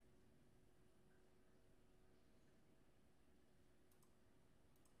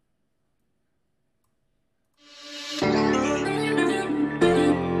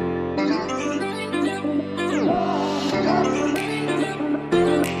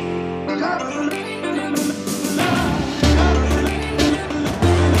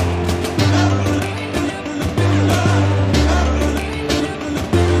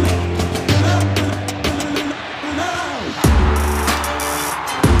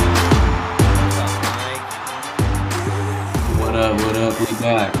up? We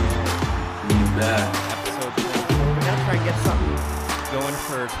back. We back. Episode 24. We gotta try and get something going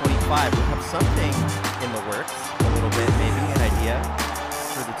for 25. We have something in the works, a little bit, maybe an idea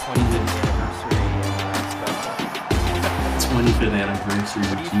for the 25th anniversary special. 25th anniversary.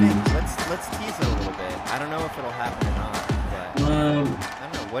 What do you think? Let's tease it a little bit. I don't know if it'll happen or not, but I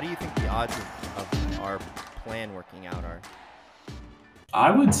don't know. What do you think the odds of our plan working out are?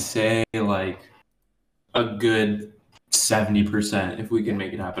 I would say like a good 70% if we can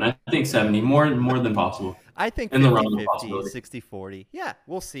make it happen. I think 70, more than possible. I think In the realm of 50-50, possibility. 60-40. Yeah,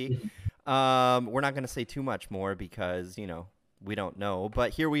 we'll see. We're not going to say too much more because, we don't know.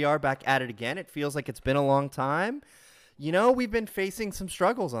 But here we are back at it again. It feels like it's been a long time. We've been facing some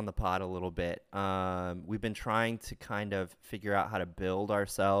struggles on the pod a little bit. We've been trying to kind of figure out how to build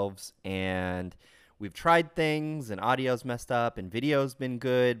ourselves, and we've tried things, and audio's messed up, and video's been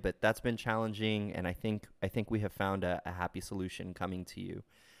good, but that's been challenging. And I think we have found a happy solution coming to you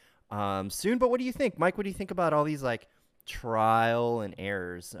soon. But what do you think, Mike? What do you think about all these like trial and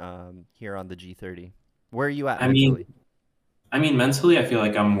errors here on the G30? Where are you at mentally? I mean, mentally, I feel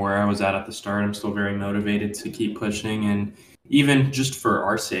like I'm where I was at the start. I'm still very motivated to keep pushing, and even just for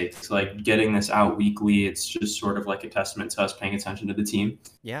our sake, like getting this out weekly, it's just sort of like a testament to us paying attention to the team.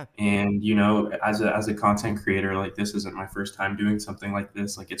 Yeah. And as a content creator, like this isn't my first time doing something like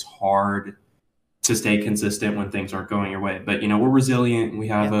this. Like it's hard to stay consistent when things aren't going your way. But we're resilient. We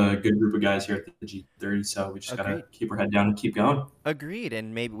have a good group of guys here at the G30, so we just gotta keep our head down and keep going. Agreed.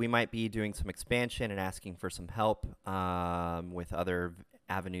 And maybe we might be doing some expansion and asking for some help with other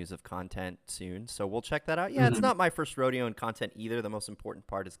avenues of content soon. So we'll check that out. Yeah, It's not my first rodeo in content either. The most important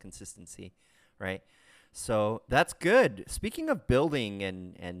part is consistency, right? So that's good. Speaking of building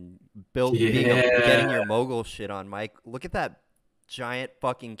and getting your mogul shit on, Mike, look at that giant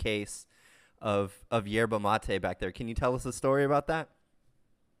fucking case of yerba mate back there. Can you tell us a story about that?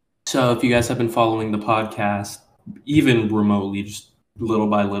 So if you guys have been following the podcast, even remotely, just little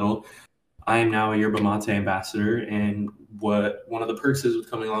by little, I am now a yerba mate ambassador. And one of the perks is with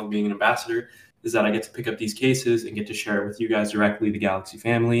coming along being an ambassador is that I get to pick up these cases and get to share it with you guys directly, the Galaxy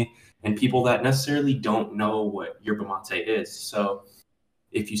family, and people that necessarily don't know what yerba mate is. So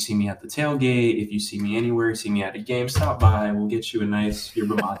if you see me at the tailgate, if you see me anywhere, see me at a game, stop by. We'll get you a nice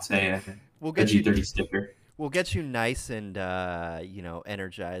yerba mate. We'll get you G30 sticker. We'll get you nice and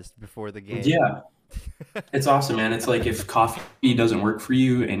energized before the game. Yeah, it's awesome, man. It's like if coffee doesn't work for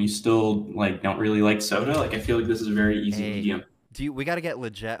you and you still like don't really like soda, like I feel like this is a very easy medium. We got to get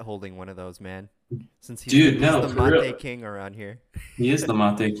Leggett holding one of those, man. Since he's the mate king around here. He is the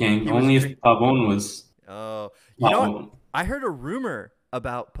mate king. Only if Pavon was. Oh, you know what? I heard a rumor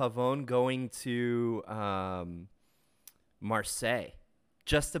about Pavon going to Marseille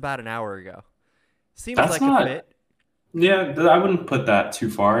just about an hour ago. Seems like a fit. Yeah, I wouldn't put that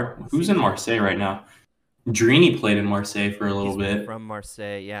too far. Who's in Marseille right now? Drini played in Marseille for a little bit. From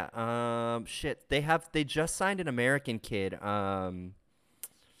Marseille, yeah. Shit, they just signed an American kid. I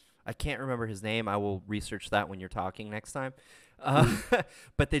can't remember his name. I will research that when you're talking next time.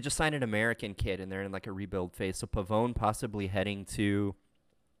 But they just signed an American kid, and they're in like a rebuild phase. So Pavon possibly heading to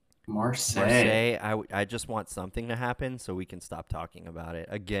Marseille. I just want something to happen so we can stop talking about it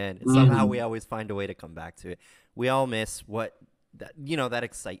again. Somehow we always find a way to come back to it. We all miss that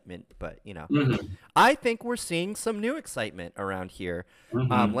excitement, but I think we're seeing some new excitement around here.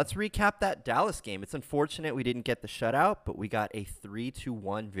 Let's recap that Dallas game. It's unfortunate we didn't get the shutout, but we got a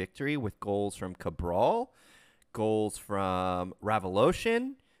 3-1 victory with goals from Cabral, goals from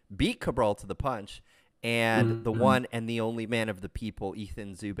Ravoloshin, beat Cabral to the punch, and the one and the only man of the people,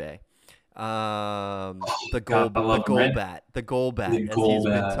 Ethan Zube. The goal bat, as he's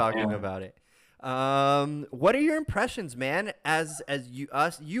been talking about it. What are your impressions, man? As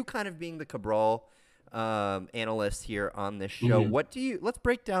you kind of being the Cabral analyst here on this show. Let's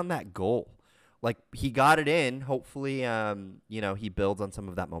break down that goal. Like he got it in. Hopefully, he builds on some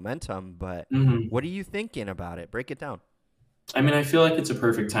of that momentum. But what are you thinking about it? Break it down. I mean, I feel like it's a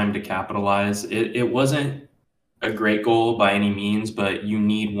perfect time to capitalize. It wasn't a great goal by any means, but you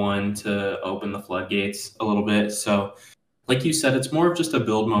need one to open the floodgates a little bit. So like you said, it's more of just a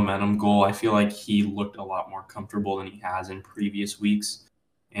build momentum goal. I feel like he looked a lot more comfortable than he has in previous weeks.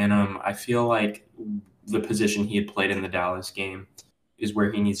 And I feel like the position he had played in the Dallas game is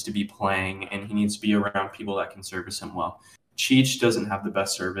where he needs to be playing, and he needs to be around people that can service him well. Cheech doesn't have the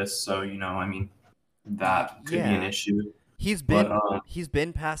best service, so, that could be an issue. He's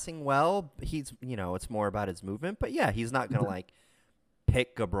been passing well. He's, it's more about his movement. But, yeah, he's not going to,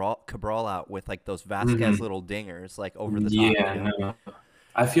 pick Cabral out with, those Vasquez little dingers, over the top. Yeah, no.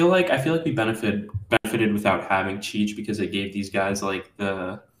 I feel like we benefited without having Cheech because it gave these guys like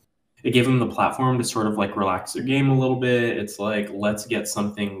it gave them the platform to sort of like relax their game a little bit. It's like let's get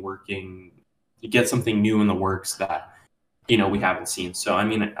something working, get something new in the works that we haven't seen. So I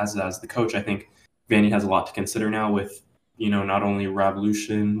mean, as the coach, I think Vanny has a lot to consider now with not only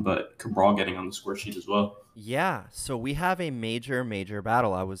Revolution but Cabral getting on the score sheet as well. Yeah, so we have a major, major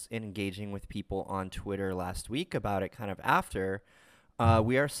battle. I was engaging with people on Twitter last week about it kind of after.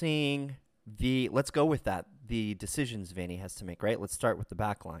 We are seeing let's go with that, the decisions Vanny has to make, right? Let's start with the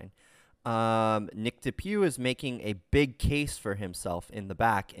back line. Nick DePuy is making a big case for himself in the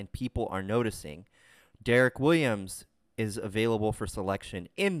back, and people are noticing. Derek Williams is available for selection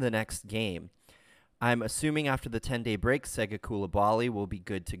in the next game. I'm assuming after the 10-day break, Sega Koulibaly will be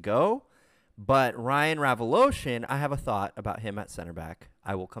good to go. But Ryan Ravoloshin, I have a thought about him at center back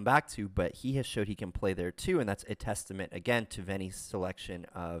I will come back to, but he has showed he can play there too, and that's a testament, again, to Venny's selection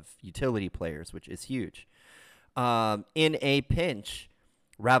of utility players, which is huge. In a pinch,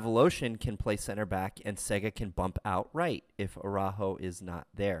 Ravoloshin can play center back, and Sega can bump out right if Araujo is not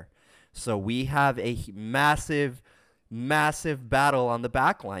there. So we have a massive, massive battle on the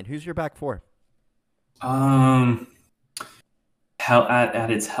back line. Who's your back four?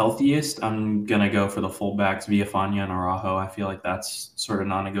 At its healthiest, I'm gonna go for the fullbacks Villafana and Araujo. I feel like that's sort of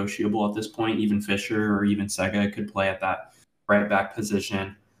non-negotiable at this point. Even Fisher or even Sega could play at that right back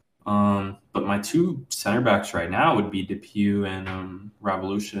position. But my two center backs right now would be DePuy and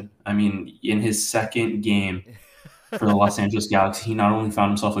Revolution. I mean, in his second game for the Los Angeles Galaxy, he not only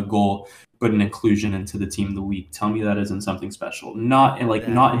found himself a goal, but an inclusion into the team of the week. Tell me that isn't something special. Not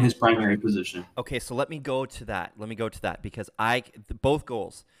in his primary position. Okay, so let me go to that. Because both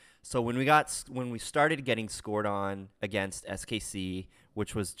goals. So when we started getting scored on against SKC,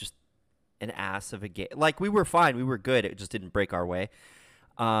 which was just an ass of a game. Like, we were fine, we were good. It just didn't break our way.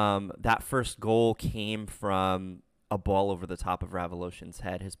 That first goal came from a ball over the top of Ravoloshin's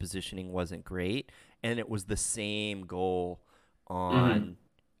head. His positioning wasn't great, and it was the same goal on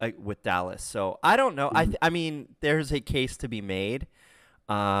with Dallas. So I don't know. I mean, there's a case to be made.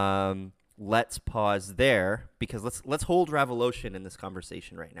 Let's pause there because let's hold Ravoloshin in this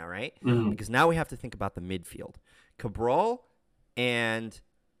conversation right now, right? Because now we have to think about the midfield. Cabral and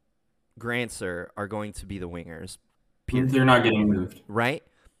Grancer are going to be the wingers. Period. They're not getting moved. Right?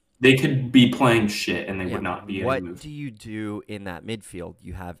 They could be playing shit and they would not be getting moved. What do you do in that midfield?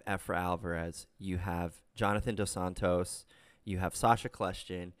 You have Efra Alvarez. You have Jonathan Dos Santos. You have Sasha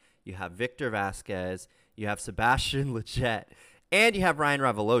Kljestan. You have Victor Vasquez. You have Sebastian Lletget. And you have Ryan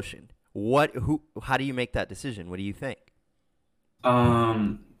Ravoloshin. How do you make that decision? What do you think?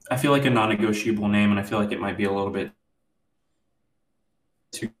 I feel like a non-negotiable name, and I feel like it might be a little bit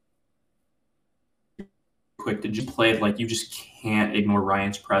too quick to just play. Like, you just can't ignore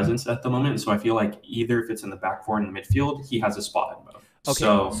Ryan's presence at the moment. So I feel like either if it's in the back four in the midfield, he has a spot in both. Okay,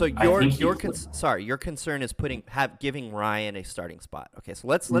 so your concern is giving Ryan a starting spot. Okay, so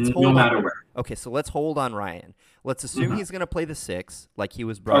let's hold no matter where. Okay, so let's hold on Ryan. Let's assume he's going to play the 6 like he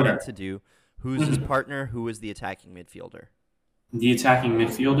was brought in to do. Who's his partner? Who is the attacking midfielder? The attacking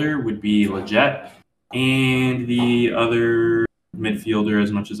midfielder would be Lletget, and the other midfielder,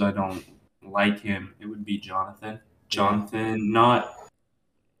 as much as I don't like him, it would be Jonathan. Jonathan, not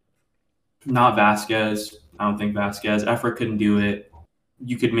Vasquez. I don't think Vasquez. Efra couldn't do it.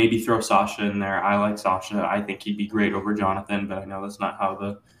 You could maybe throw Sasha in there. I like Sasha. I think he'd be great over Jonathan, but I know that's not how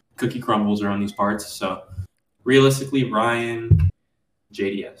the cookie crumbles around these parts. So realistically, Ryan,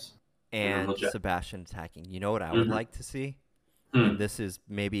 JDS. And Sebastian attacking. You know what I would like to see? And this is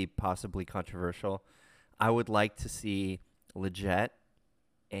maybe possibly controversial. I would like to see Lletget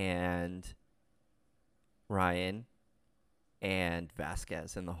and Ryan and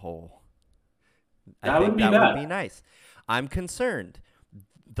Vasquez in the hole. That would be nice. I'm concerned.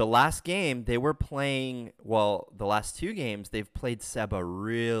 The last game they were playing, the last 2 games they've played Seba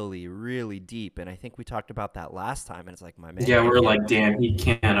really, really deep, and I think we talked about that last time. And it's like, my man. Yeah, we're like, damn, he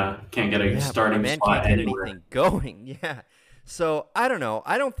can't get a starting spot can't get anywhere. Anything going. Yeah. So I don't know.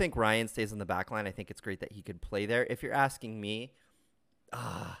 I don't think Ryan stays in the back line. I think it's great that he could play there. If you're asking me,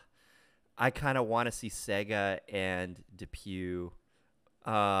 I kind of want to see Sega and DePuy,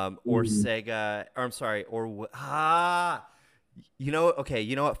 or Sega. Or I'm sorry, or you know, okay,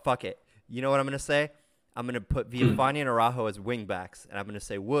 you know what? Fuck it. You know what I'm going to say? I'm going to put Villafana and Araujo as wingbacks, and I'm going to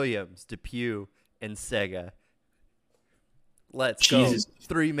say Williams, DePuy, and Sega. Let's go.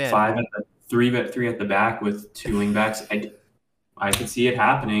 3 men. Three at the back with 2 wingbacks. I could see it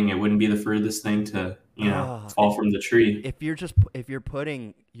happening. It wouldn't be the furthest thing to, fall from the tree. If you're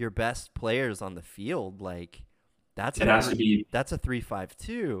putting your best players on the field, like, That's It has to be. a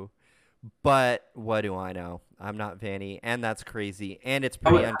 3-5-2. But what do I know? I'm not Vanny, and that's crazy, and it's I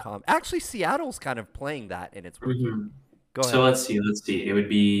pretty would, uncommon. Actually, Seattle's kind of playing that, and it's working. mhm. Go So ahead. let's see. Let's see. It would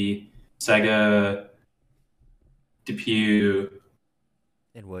be Sega, Depew,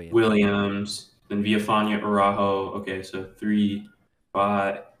 And Williams. Williams, then Villafana, Araujo. Okay, so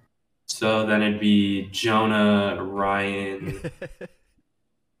 3-5. So then it'd be Jonah, Ryan,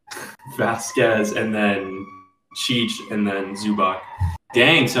 Vasquez, and then Cheech, and then Zubac.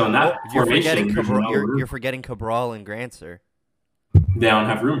 Dang, so in Oh, that formation, there's no You're room. forgetting Cabral and Grancer. They don't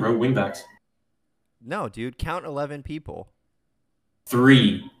have room, bro. Wingbacks. No, dude, count 11 people.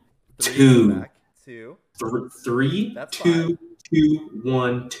 3, Three 2, wingback, two. 3, That's 2, 2,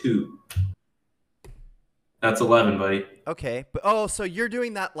 1, 2. That's 11, buddy. Okay, but so you're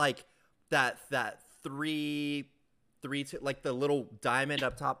doing that like that 3-3-2, like the little diamond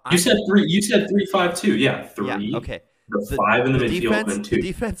up top. You said 3. You said 3-5-2. Yeah, 3. Yeah. Okay. The 5 in the midfield, and 2. The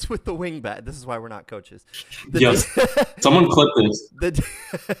defense with the wingback. This is why we're not coaches. Yes. Someone clip this.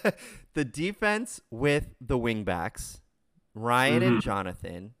 The defense with the wingbacks, Ryan and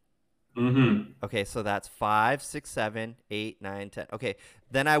Jonathan. Mm-hmm. Okay, so that's 5, 6, 7, 8, 9, 10. Okay,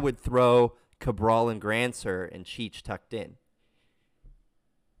 then I would throw Cabral and Grancer and Cheech tucked in.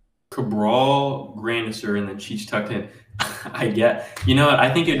 Cabral, Grandisser, and then Cheech tucked in. I get. You know what?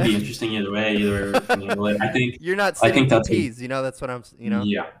 I think it'd be interesting either way. I think. You're not I sitting think that's peas. You know that's what I'm. You know.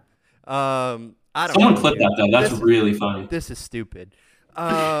 Yeah. I don't. Someone know, clip dude. that though. That's really funny. This is stupid.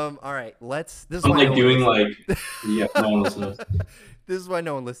 All right. This is I'm why like doing like. Yeah. No one listens. This is why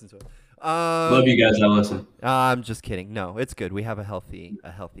no one listens to it. Love you guys that listen. I'm just kidding. No, it's good. We have a healthy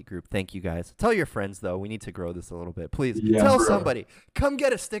group. Thank you guys. Tell your friends though. We need to grow this a little bit. Please tell somebody. Come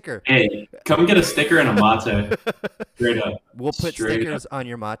get a sticker. Hey, come get a sticker and a mate. Straight up. We'll put stickers on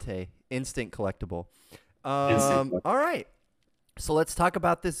your mate. Instant collectible. All right. So let's talk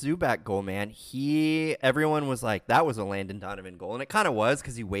about this Zubac goal, man. Everyone was like, that was a Landon Donovan goal, and it kind of was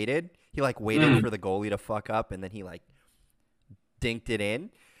because he waited. He like waited for the goalie to fuck up, and then he like dinked it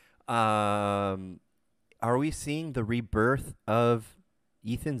in. Are we seeing the rebirth of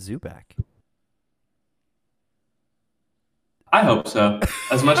Ethan Zubac? I hope so.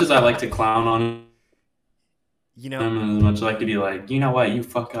 As much as I like to clown on him, and as much as I like to be like, you know what, you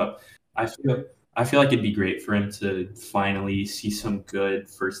fuck up. I feel like it'd be great for him to finally see some good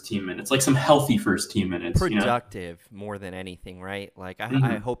first team minutes, like some healthy first team minutes. Productive more than anything, right? Like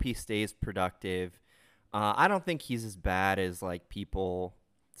I hope he stays productive. I don't think he's as bad as like people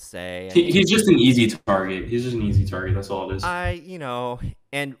say. He's just an easy target. That's all it is.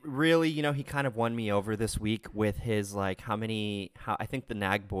 And really, he kind of won me over this week with his like how I think the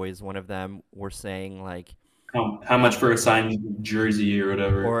Nag boys, one of them were saying like how much for a signed jersey or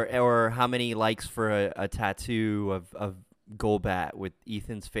whatever, or how many likes for a tattoo of Golbat with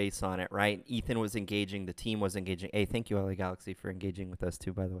Ethan's face on it, right? Ethan was engaging, the team was engaging. Hey, thank you, LA Galaxy, for engaging with us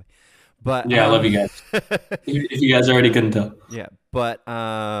too, by the way. But yeah, I love you guys. If you guys already couldn't tell. Yeah, but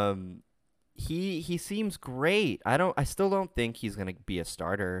he seems great. I still don't think he's gonna be a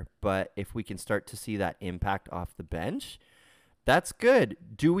starter, but if we can start to see that impact off the bench, that's good.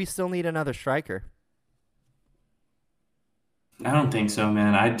 Do we still need another striker? I don't think so,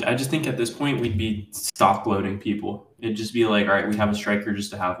 man. I just think at this point we'd be stock loading people. It'd just be like, all right, we have a striker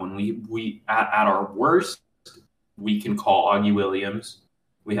just to have one. We at our worst, we can call Augie Williams.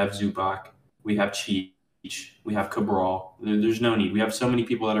 We have Zubac. We have Cheech. We have Cabral. There's no need. We have so many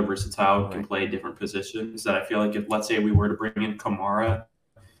people that are versatile and can play different positions that I feel like if, let's say, we were to bring in Kamara,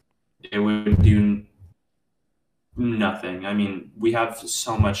 it would do nothing. I mean, we have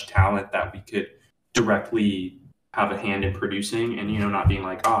so much talent that we could directly have a hand in producing and, not being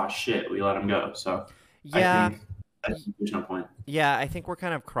like, oh, shit, we let him go. So yeah, I think there's no point. Yeah, I think we're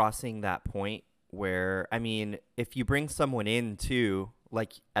kind of crossing that point where, I mean, if you bring someone in too,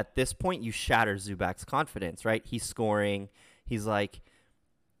 like at this point, you shatter Zubac's confidence, right? He's scoring. He's like,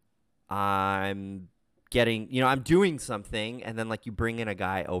 I'm doing something. And then like you bring in a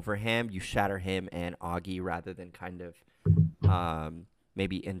guy over him, you shatter him and Augie rather than kind of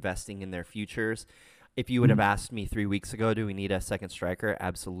maybe investing in their futures. If you would have asked me 3 weeks ago, do we need a second striker?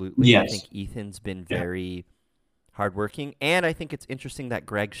 Absolutely. Yes. I think Ethan's been very hardworking. And I think it's interesting that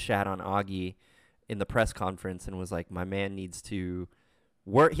Greg shat on Augie in the press conference and was like, my man needs to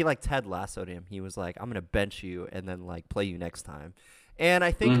work. He like Ted Lassoed him. He was like, I'm going to bench you and then like play you next time. And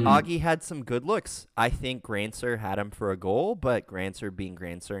I think Augie had some good looks. I think Grancer had him for a goal, but Grancer being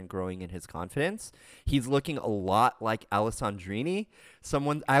Grancer and growing in his confidence, he's looking a lot like Alessandrini.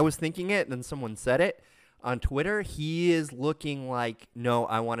 I was thinking it, and then someone said it. on Twitter, he is looking like, no,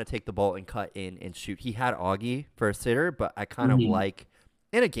 I want to take the ball and cut in and shoot. He had Augie for a sitter, but I kind of Mhm. like,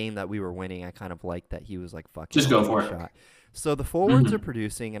 in a game that we were winning, I kind of like that he was like, fuck it, Just I'll go take for a it. shot. So the forwards are Mhm.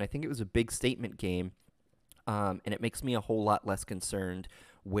 producing, and I think it was a big statement game. And it makes me a whole lot less concerned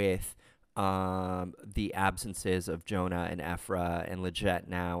with the absences of Jonah and Ephra and Leggett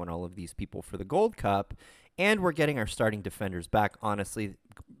now and all of these people for the Gold Cup. And we're getting our starting defenders back. Honestly,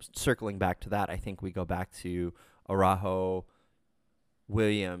 circling back to that, I think we go back to Araujo,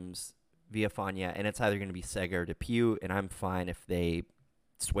 Williams, Villafana, and it's either going to be Sega or Depew, and I'm fine if they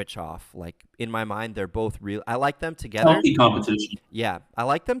switch off. Like, in my mind, they're both real. I like them together. Healthy competition. Yeah, I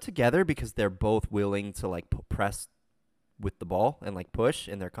like them together because they're both willing to like press with the ball and like push,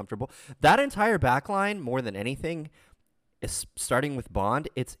 and they're comfortable. That entire back line, more than anything, is starting with Bond.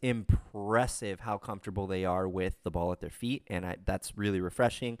 It's impressive how comfortable they are with the ball at their feet, and that's really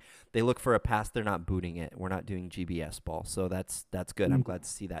refreshing. They look for a pass, they're not booting it. We're not doing GBS ball, so that's good. I'm glad to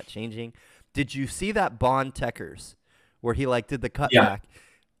see that changing. Did you see that Bond Techers where he like did the Yeah, cutback?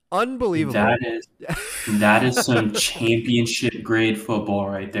 Unbelievable. that is that is some championship grade football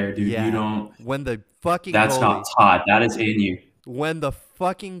right there, dude. You Yeah, don't. when the fucking That's not goalie, taught. That is in you. when the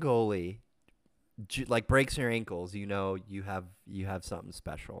fucking goalie like breaks your ankles, you have something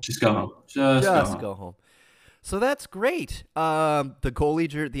special. Just go home. Just go Just home. go home. So that's great.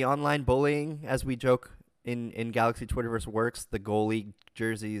 The the online bullying, as we joke in Galaxy Twitterverse works. The goalie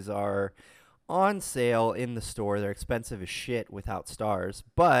jerseys are on sale in the store. They're expensive as shit without stars,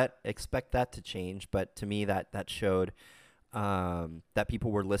 but expect that to change. But to me, that showed that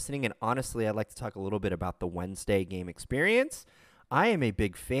people were listening. And honestly, I'd like to talk a little bit about the Wednesday game experience. I am a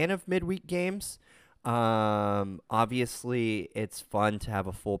big fan of midweek games. Obviously, it's fun to have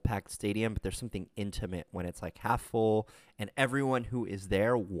a full packed stadium, but there's something intimate when it's like half full and everyone who is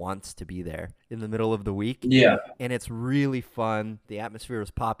there wants to be there in the middle of the week. Yeah. And it's really fun. The atmosphere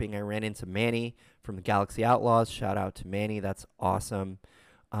was popping. I ran into Manny from the Galaxy Outlaws. Shout out to Manny. That's awesome.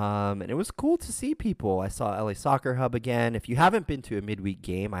 And it was cool to see people. I saw LA Soccer Hub again. If you haven't been to a midweek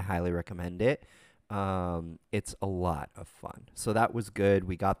game, I highly recommend it. It's a lot of fun. So that was good.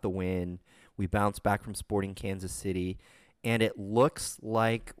 We got the win. We bounced back from Sporting Kansas City, and it looks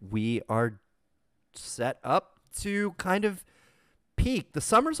like we are set up to kind of peak. The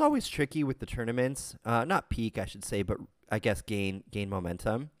summer's always tricky with the tournaments. Not peak, I should say, but I guess gain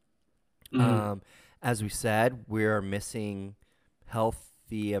momentum. Mhm. As we said, we are missing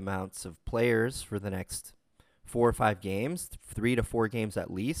healthy amounts of players for the next 4 or 5 games, 3 to 4 games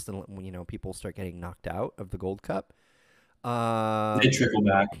at least, and when people start getting knocked out of the Gold Cup. They trickle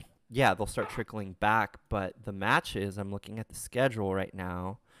back. Yeah, they'll start trickling back. But the matches, I'm looking at the schedule right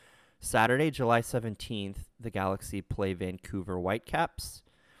now. Saturday, July 17th, the Galaxy play Vancouver Whitecaps.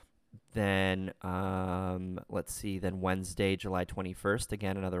 Then, let's see, then Wednesday, July 21st,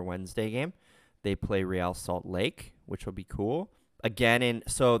 again, another Wednesday game. They play Real Salt Lake, which will be cool. Again,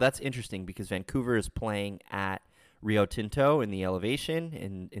 so that's interesting because Vancouver is playing at Rio Tinto in the Elevation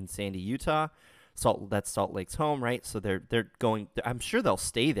in Sandy, Utah. That's Salt Lake's home, right? So they're going. I'm sure they'll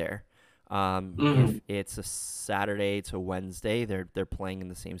stay there. If Mhm. it's a Saturday to Wednesday, they're playing in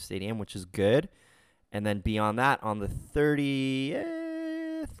the same stadium, which is good. And then beyond that, on the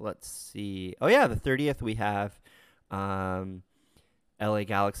 30th, let's see. Oh yeah, the 30th we have LA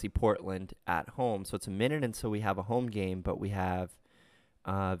Galaxy Portland at home. So it's a minute until we have a home game, but we have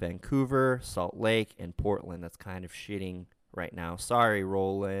Vancouver, Salt Lake, and Portland. That's kind of shitting right now. Sorry,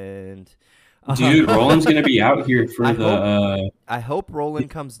 Roland. Dude, Roland's gonna be out here I for the. hope I hope Roland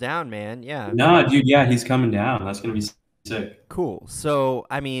comes down, man. Yeah. Nah, dude. Yeah, he's coming down. That's gonna be sick. Cool. So,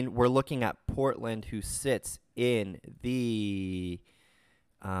 I mean, we're looking at Portland, who sits in the.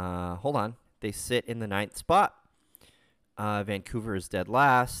 Hold on. They sit in the 9th spot. Vancouver is dead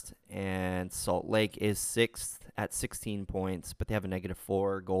last, and Salt Lake is 6th at 16 points, but they have a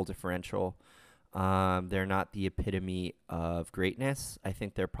 -4 goal differential. They're not the epitome of greatness. I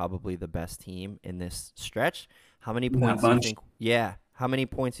think they're probably the best team in this stretch. How many In that points do you bunch. think? Yeah. How many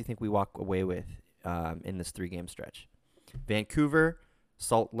points do you think we walk away with in this 3-game stretch? Vancouver,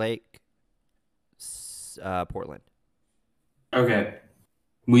 Salt Lake, Portland. Okay,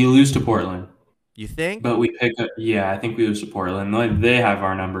 we lose to Portland, You think? but we pick up. Yeah, I think we lose to Portland. They have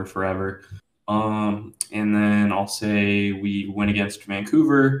our number forever. And then I'll say we win against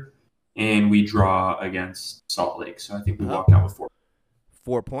Vancouver, and we draw against Salt Lake. So I think we Oh, walk out with 4.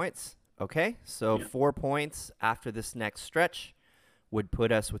 4 points. Okay, so Yeah. 4 points after this next stretch would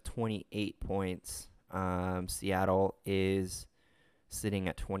put us with 28 points. Seattle is sitting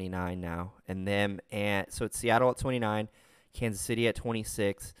at 29 now, and so it's Seattle at 29, Kansas City at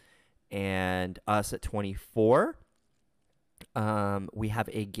 26, and us at 24. We have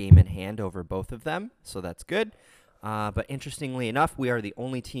a game in hand over both of them, so that's good. But interestingly enough, we are the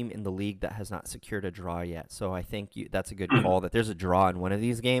only team in the league that has not secured a draw yet. So I think that's a good call that there's a draw in one of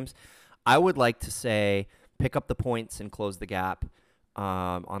these games. I would like to say pick up the points and close the gap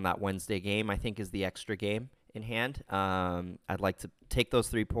on that Wednesday game, I think is the extra game in hand. I'd like to take those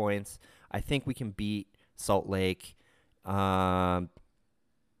 3 points. I think we can beat Salt Lake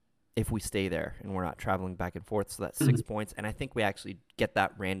if we stay there and we're not traveling back and forth. So that's 6 points. And I think we actually get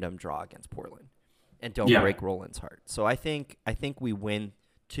that random draw against Portland and don't break Roland's heart. So I think we win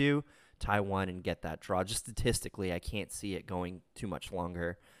 2, tie 1, and get that draw. Just statistically, I can't see it going too much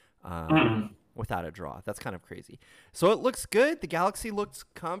longer without a draw. That's kind of crazy. So it looks good. The Galaxy looks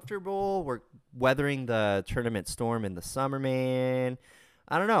comfortable. We're weathering the tournament storm in the summer, man.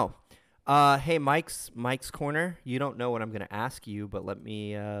 I don't know. Hey, Mike's Corner. You don't know what I'm gonna ask you, but let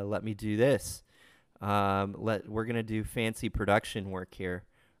me do this. We're gonna do fancy production work here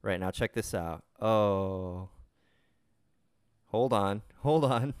right now. Check this out. Oh, hold on.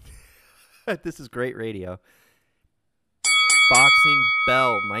 This is great radio. Boxing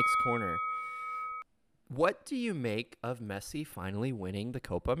bell, Mike's Corner. What do you make of Messi finally winning the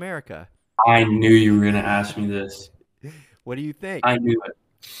Copa America? I knew you were gonna ask me this. What do you think? I knew it.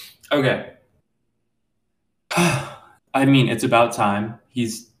 Okay. I mean, it's about time.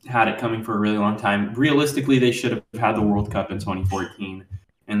 He's had it coming for a really long time. Realistically, they should have had the World Cup in 2014,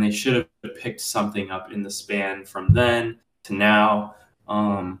 and they should have picked something up in the span from then to now.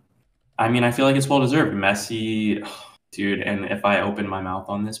 I mean, I feel like it's well-deserved. Messi, dude, and if I open my mouth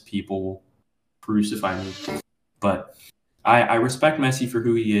on this, people will crucify me. But I respect Messi for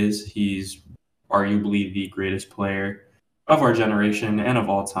who he is. He's arguably the greatest player of our generation and of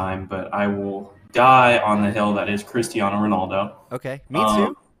all time, but I will die on the hill that is Cristiano Ronaldo. Okay, me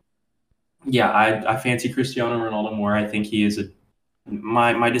too. Yeah, I fancy Cristiano Ronaldo more. I think he is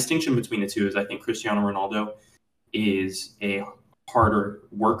my distinction between the two is I think Cristiano Ronaldo is a harder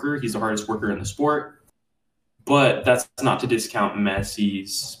worker. He's the hardest worker in the sport, but that's not to discount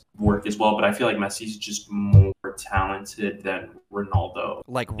Messi's work as well. But I feel like Messi's just more talented than Ronaldo.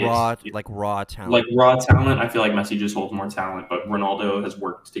 Like raw talent. Like raw talent, I feel like Messi just holds more talent, but Ronaldo has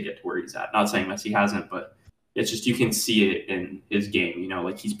worked to get to where he's at. Not saying Messi hasn't, but it's just you can see it in his game. You know,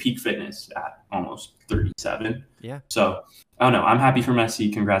 like he's peak fitness at almost 37. Yeah. So I don't know. I'm happy for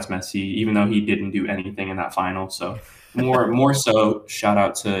Messi. Congrats, Messi. Even though he didn't do anything in that final, so more so. Shout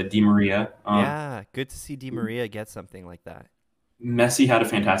out to Di Maria. Yeah, good to see Di Maria get something like that. Messi had a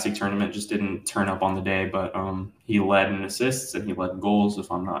fantastic tournament, just didn't turn up on the day, but he led in assists and he led in goals,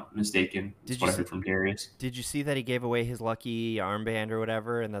 if I'm not mistaken. That's what I heard from Darius. Did you see that he gave away his lucky armband or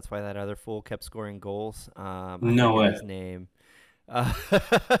whatever, and that's why that other fool kept scoring goals? No way. His name.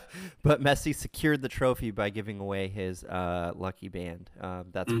 But Messi secured the trophy by giving away his lucky band.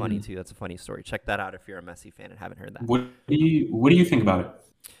 That's funny too. That's a funny story. Check that out if you're a Messi fan and haven't heard that. What do you think about it?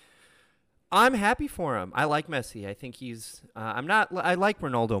 I'm happy for him. I like Messi. I think he's. I like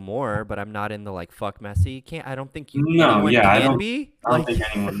Ronaldo more, but I'm not in the like fuck Messi. I don't think you. No, yeah, I don't be. I don't think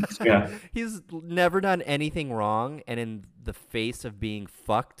anyone. Yeah, he's never done anything wrong, and in the face of being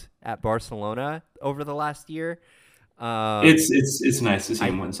fucked at Barcelona over the last year, it's nice to see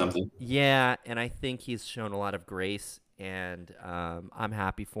him win something. Yeah, and I think he's shown a lot of grace, and I'm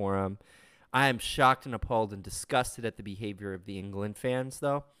happy for him. I am shocked and appalled and disgusted at the behavior of the England fans,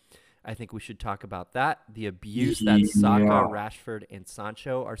 though. I think we should talk about that. The abuse that Saka, Rashford, and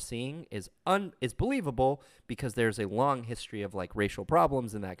Sancho are seeing is believable because there's a long history of like racial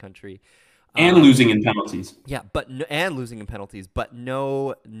problems in that country. And losing in penalties. Yeah, losing in penalties, but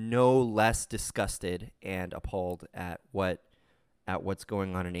no less disgusted and appalled at what's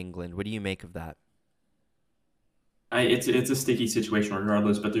going on in England. What do you make of that? It's a sticky situation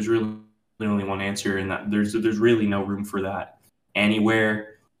regardless, but there's really only one answer, and that there's really no room for that anywhere.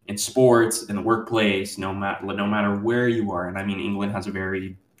 In sports, in the workplace, no matter where you are. And I mean, England has a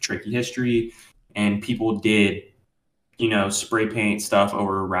very tricky history, and people did, spray paint stuff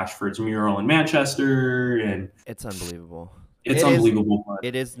over Rashford's mural in Manchester, and it's unbelievable. It's unbelievable.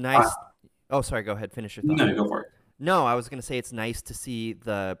 It is nice. Oh, sorry. Go ahead. Finish your thought. No, go for it. No, I was going to say it's nice to see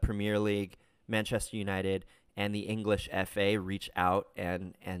the Premier League, Manchester United, and the English FA reach out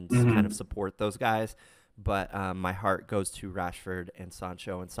and kind of support those guys. But my heart goes to Rashford and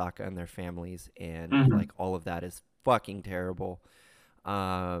Sancho and Saka and their families, and like all of that is fucking terrible.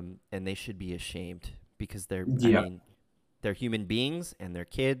 And they should be ashamed because they're human beings and they're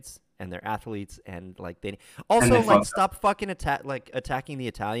kids and they're athletes, and like they also like stop fucking attacking the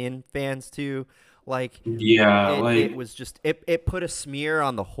Italian fans too. Like, Yeah, it like was just it put a smear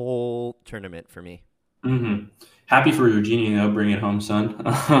on the whole tournament for me. hmm happy for Jorginho, bring it home, son. He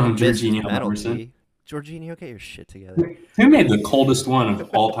missed his Jorginho Emerson, penalty. Jorginho, get your shit together. who made the coldest one of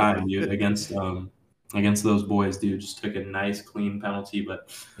all time, dude, against those boys, dude. Just took a nice clean penalty, but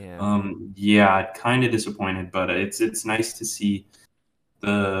Yeah. yeah, kind of disappointed, but it's nice to see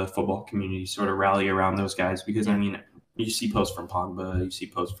the football community sort of rally around those guys because I mean, you see posts from Pogba, you see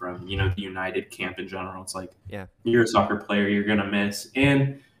posts from the United camp in general. It's like, Yeah. you're a soccer player, you're gonna miss,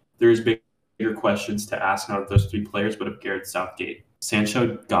 and there's bigger questions to ask not of those three players, but of Gareth Southgate.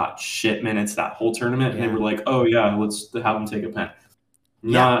 Sancho got shit minutes that whole tournament, and they Yeah. were like, "Oh yeah, let's have him take a pen."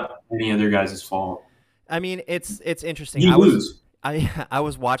 Yeah. Not any other guy's fault. I mean, it's interesting. You lose. I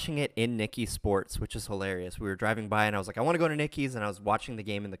was watching it in Nicky Sports, which is hilarious. We were driving by, and I was like, I want to go to Nicky's, and I was watching the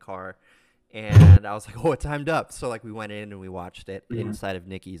game in the car, and I was like, oh, it timed up. So like we went in and we watched it inside of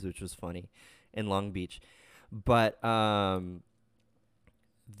Nicky's, which was funny, in Long Beach. But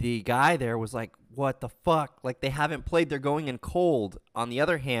the guy there was like, what the fuck? Like, they haven't played. They're going in cold. On the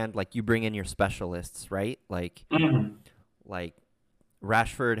other hand, like, you bring in your specialists, right? Like, like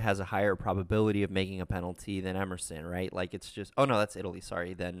Rashford has a higher probability of making a penalty than Emerson, right? Like, it's just, oh no, that's Italy.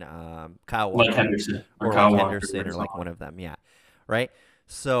 Sorry, than Kyle Walker, Like Henderson or Kyle like Walker, Henderson, or like one of them, yeah, right.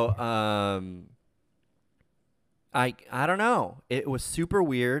 So I don't know. It was super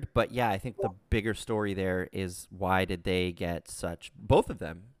weird, but yeah, I think the bigger story there is why did they get such? Both of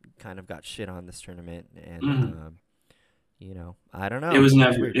them kind of got shit on this tournament, and I don't know. It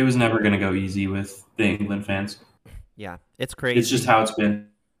was never going to go easy with the England fans. Yeah, it's crazy. It's just how it's been.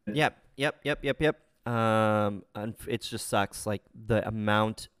 Yep. And it just sucks. Like, the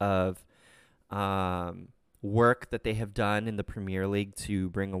amount of work that they have done in the Premier League to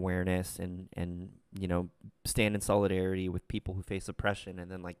bring awareness and stand in solidarity with people who face oppression,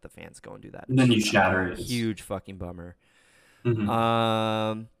 and then like the fans go and do that. And then you shatter it. Huge fucking bummer.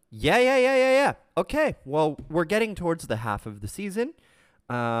 Mm-hmm. Yeah. Okay, well, we're getting towards the half of the season.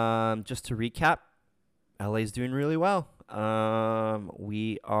 Just to recap, LA's doing really well.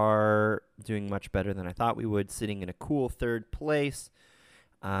 We are doing much better than I thought we would, sitting in a cool third place,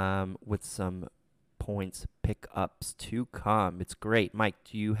 with some points pickups to come. It's great. Mike,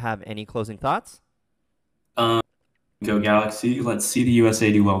 do you have any closing thoughts? Go Galaxy. Let's see the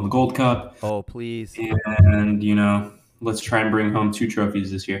USA do well in the Gold Cup. Oh, please. And, let's try and bring home 2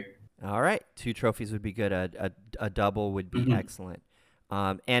 trophies this year. All right. 2 trophies would be good. A double would be excellent.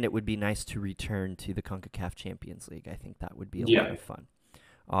 And it would be nice to return to the CONCACAF Champions League. I think that would be a lot of fun.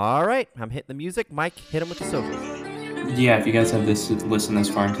 All right. I'm hitting the music. Mike, hit him with the socials. Yeah, if you guys have listened this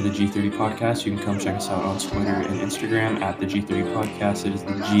far into the G30 podcast, you can come check us out on Twitter and Instagram at the G30 podcast. It is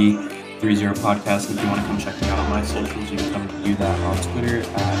the G30 podcast. If you want to come check me out on my socials, you can come do that on Twitter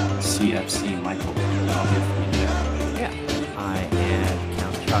at CFC Michael. I'll be for you there. Yeah, I am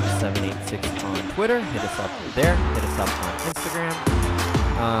CountChuck786 on Twitter. Hit us up there. Hit us up on Instagram.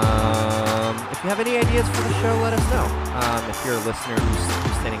 If you have any ideas for the show, let us know. If you're a listener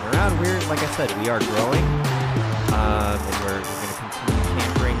who's standing around, like I said, we are growing. And we're going to continue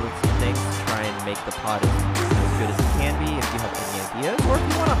tampering with some things to try and make the pod as good as it can be. If you have any ideas, or if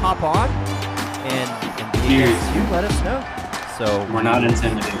you want to hop on and be a guest, let us know. So we're not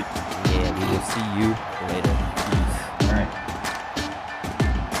intimidated. Yeah, we will see you